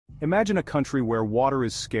Imagine a country where water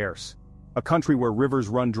is scarce. A country where rivers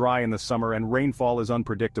run dry in the summer and rainfall is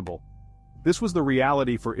unpredictable. This was the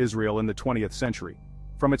reality for Israel in the 20th century.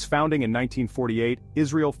 From its founding in 1948,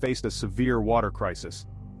 Israel faced a severe water crisis.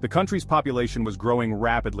 The country's population was growing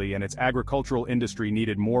rapidly and its agricultural industry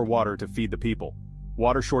needed more water to feed the people.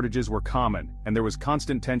 Water shortages were common, and there was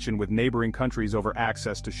constant tension with neighboring countries over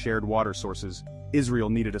access to shared water sources.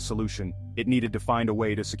 Israel needed a solution. It needed to find a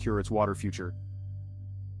way to secure its water future.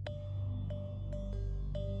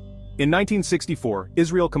 In 1964,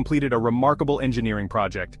 Israel completed a remarkable engineering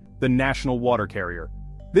project, the National Water Carrier.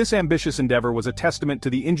 This ambitious endeavor was a testament to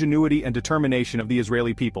the ingenuity and determination of the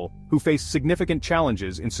Israeli people, who faced significant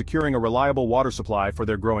challenges in securing a reliable water supply for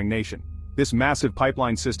their growing nation. This massive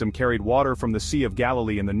pipeline system carried water from the Sea of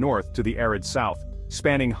Galilee in the north to the arid south.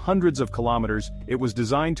 Spanning hundreds of kilometers, it was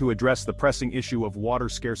designed to address the pressing issue of water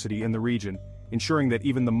scarcity in the region, ensuring that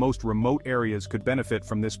even the most remote areas could benefit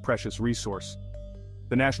from this precious resource.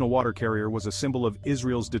 The National Water Carrier was a symbol of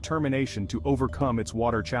Israel's determination to overcome its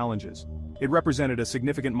water challenges. It represented a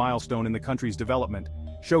significant milestone in the country's development,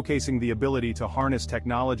 showcasing the ability to harness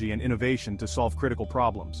technology and innovation to solve critical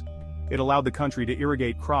problems. It allowed the country to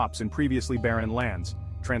irrigate crops in previously barren lands,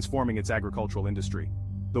 transforming its agricultural industry.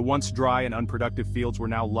 The once dry and unproductive fields were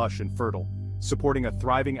now lush and fertile, supporting a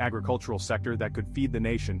thriving agricultural sector that could feed the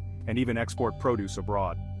nation and even export produce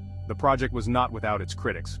abroad. The project was not without its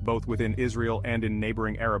critics, both within Israel and in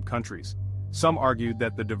neighboring Arab countries. Some argued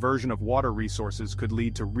that the diversion of water resources could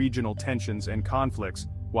lead to regional tensions and conflicts,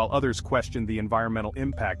 while others questioned the environmental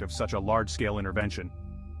impact of such a large-scale intervention.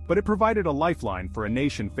 But it provided a lifeline for a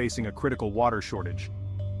nation facing a critical water shortage.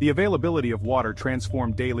 The availability of water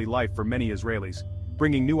transformed daily life for many Israelis,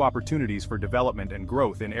 bringing new opportunities for development and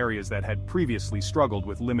growth in areas that had previously struggled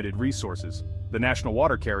with limited resources. The National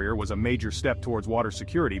Water Carrier was a major step towards water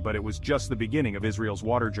security, but it was just the beginning of Israel's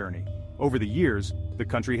water journey. Over the years, the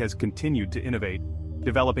country has continued to innovate,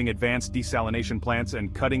 developing advanced desalination plants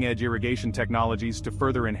and cutting-edge irrigation technologies to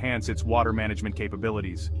further enhance its water management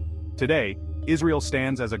capabilities. Today, Israel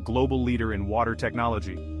stands as a global leader in water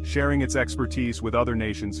technology, sharing its expertise with other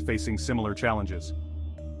nations facing similar challenges.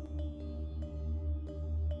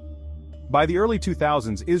 By the early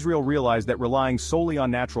 2000s, Israel realized that relying solely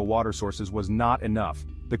on natural water sources was not enough.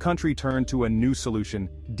 The country turned to a new solution: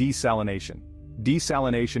 desalination.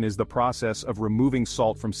 Desalination is the process of removing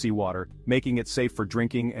salt from seawater, making it safe for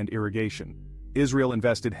drinking and irrigation. Israel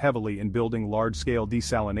invested heavily in building large-scale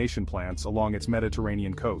desalination plants along its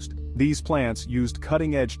Mediterranean coast. These plants used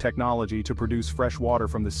cutting-edge technology to produce fresh water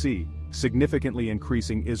from the sea, significantly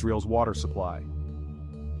increasing Israel's water supply.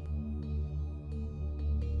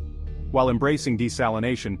 While embracing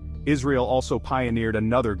desalination, Israel also pioneered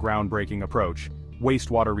another groundbreaking approach: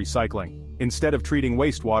 wastewater recycling. Instead of treating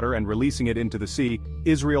wastewater and releasing it into the sea,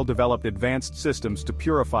 Israel developed advanced systems to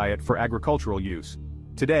purify it for agricultural use.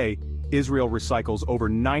 Today, Israel recycles over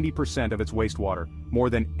 90% of its wastewater, more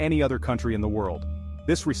than any other country in the world.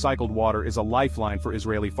 This recycled water is a lifeline for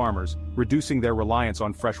Israeli farmers, reducing their reliance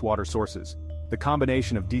on freshwater sources. The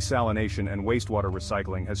combination of desalination and wastewater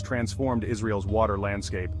recycling has transformed Israel's water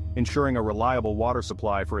landscape, ensuring a reliable water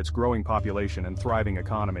supply for its growing population and thriving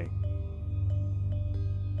economy.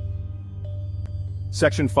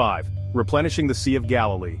 Section 5. Replenishing the Sea of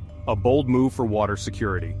Galilee, a bold move for water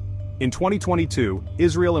security. In 2022,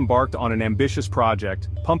 Israel embarked on an ambitious project,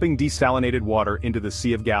 pumping desalinated water into the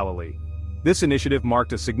Sea of Galilee. This initiative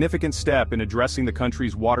marked a significant step in addressing the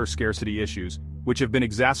country's water scarcity issues, which have been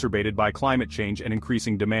exacerbated by climate change and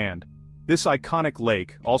increasing demand. This iconic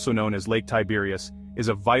lake, also known as Lake Tiberias, is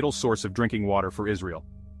a vital source of drinking water for Israel.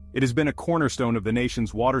 It has been a cornerstone of the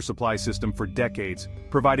nation's water supply system for decades,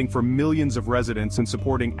 providing for millions of residents and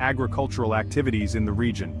supporting agricultural activities in the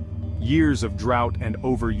region. Years of drought and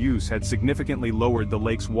overuse had significantly lowered the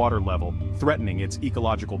lake's water level, threatening its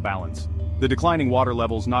ecological balance. The declining water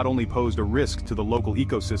levels not only posed a risk to the local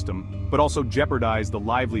ecosystem, but also jeopardized the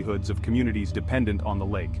livelihoods of communities dependent on the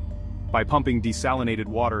lake. By pumping desalinated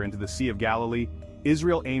water into the Sea of Galilee,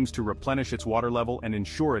 Israel aims to replenish its water level and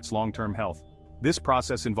ensure its long-term health. This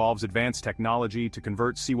process involves advanced technology to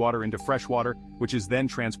convert seawater into freshwater, which is then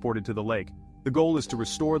transported to the lake. The goal is to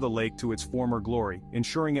restore the lake to its former glory,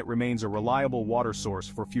 ensuring it remains a reliable water source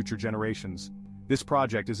for future generations. This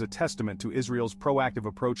project is a testament to Israel's proactive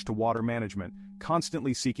approach to water management,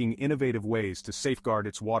 constantly seeking innovative ways to safeguard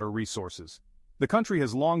its water resources. The country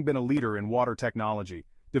has long been a leader in water technology,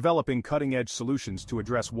 developing cutting-edge solutions to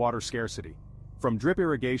address water scarcity. From drip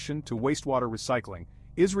irrigation to wastewater recycling,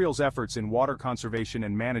 Israel's efforts in water conservation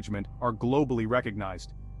and management are globally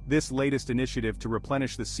recognized. This latest initiative to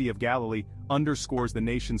replenish the Sea of Galilee underscores the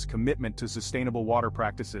nation's commitment to sustainable water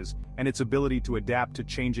practices and its ability to adapt to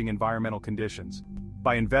changing environmental conditions.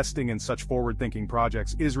 By investing in such forward-thinking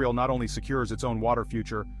projects, Israel not only secures its own water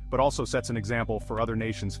future, but also sets an example for other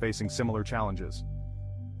nations facing similar challenges.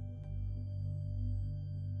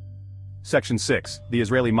 Section 6. The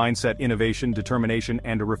Israeli mindset: innovation, determination,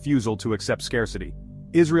 and a refusal to accept scarcity.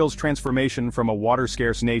 Israel's transformation from a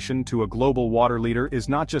water-scarce nation to a global water leader is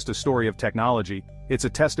not just a story of technology, it's a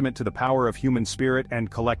testament to the power of human spirit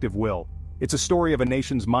and collective will. It's a story of a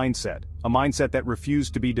nation's mindset, a mindset that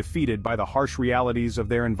refused to be defeated by the harsh realities of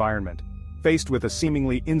their environment. Faced with a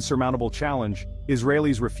seemingly insurmountable challenge,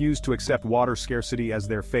 Israelis refused to accept water scarcity as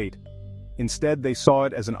their fate. Instead, they saw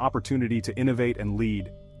it as an opportunity to innovate and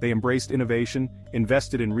lead. They embraced innovation,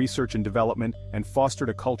 invested in research and development, and fostered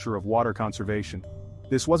a culture of water conservation.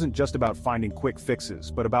 This wasn't just about finding quick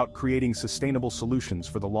fixes, but about creating sustainable solutions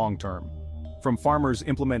for the long term. From farmers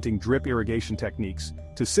implementing drip irrigation techniques,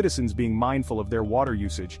 to citizens being mindful of their water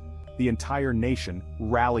usage, the entire nation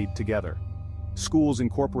rallied together. Schools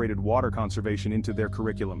incorporated water conservation into their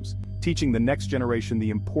curriculums, teaching the next generation the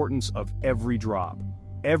importance of every drop.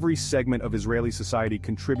 Every segment of Israeli society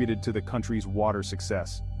contributed to the country's water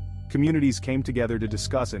success. Communities came together to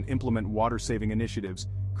discuss and implement water-saving initiatives,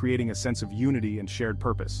 creating a sense of unity and shared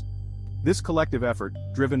purpose. This collective effort,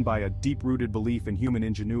 driven by a deep-rooted belief in human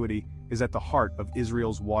ingenuity, is at the heart of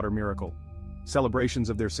Israel's water miracle. Celebrations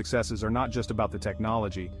of their successes are not just about the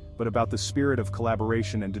technology, but about the spirit of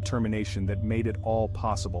collaboration and determination that made it all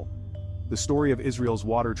possible. The story of Israel's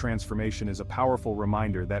water transformation is a powerful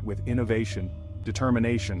reminder that with innovation,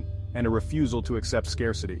 determination, and a refusal to accept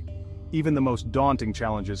scarcity, even the most daunting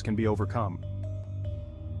challenges can be overcome.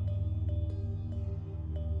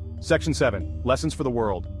 Section 7. Lessons for the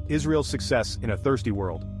world: Israel's success in a thirsty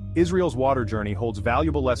world. Israel's water journey holds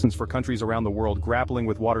valuable lessons for countries around the world grappling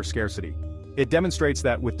with water scarcity. It demonstrates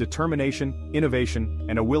that with determination, innovation,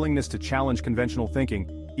 and a willingness to challenge conventional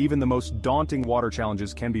thinking, even the most daunting water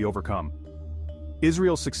challenges can be overcome.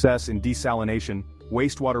 Israel's success in desalination,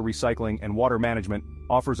 wastewater recycling, and water management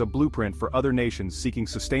offers a blueprint for other nations seeking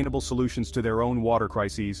sustainable solutions to their own water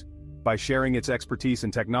crises. By sharing its expertise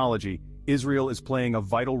and technology, Israel is playing a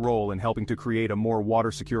vital role in helping to create a more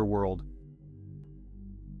water-secure world.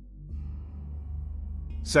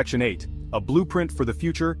 Section 8. A blueprint for the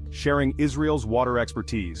future: sharing Israel's water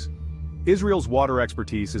expertise. Israel's water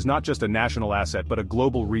expertise is not just a national asset but a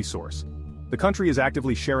global resource. The country is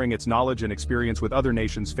actively sharing its knowledge and experience with other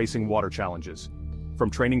nations facing water challenges.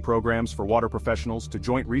 From training programs for water professionals to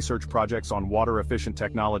joint research projects on water-efficient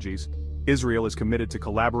technologies, Israel is committed to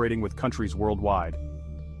collaborating with countries worldwide.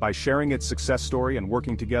 By sharing its success story and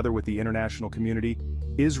working together with the international community,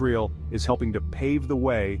 Israel is helping to pave the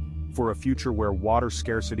way for a future where water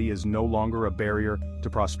scarcity is no longer a barrier to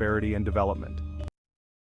prosperity and development.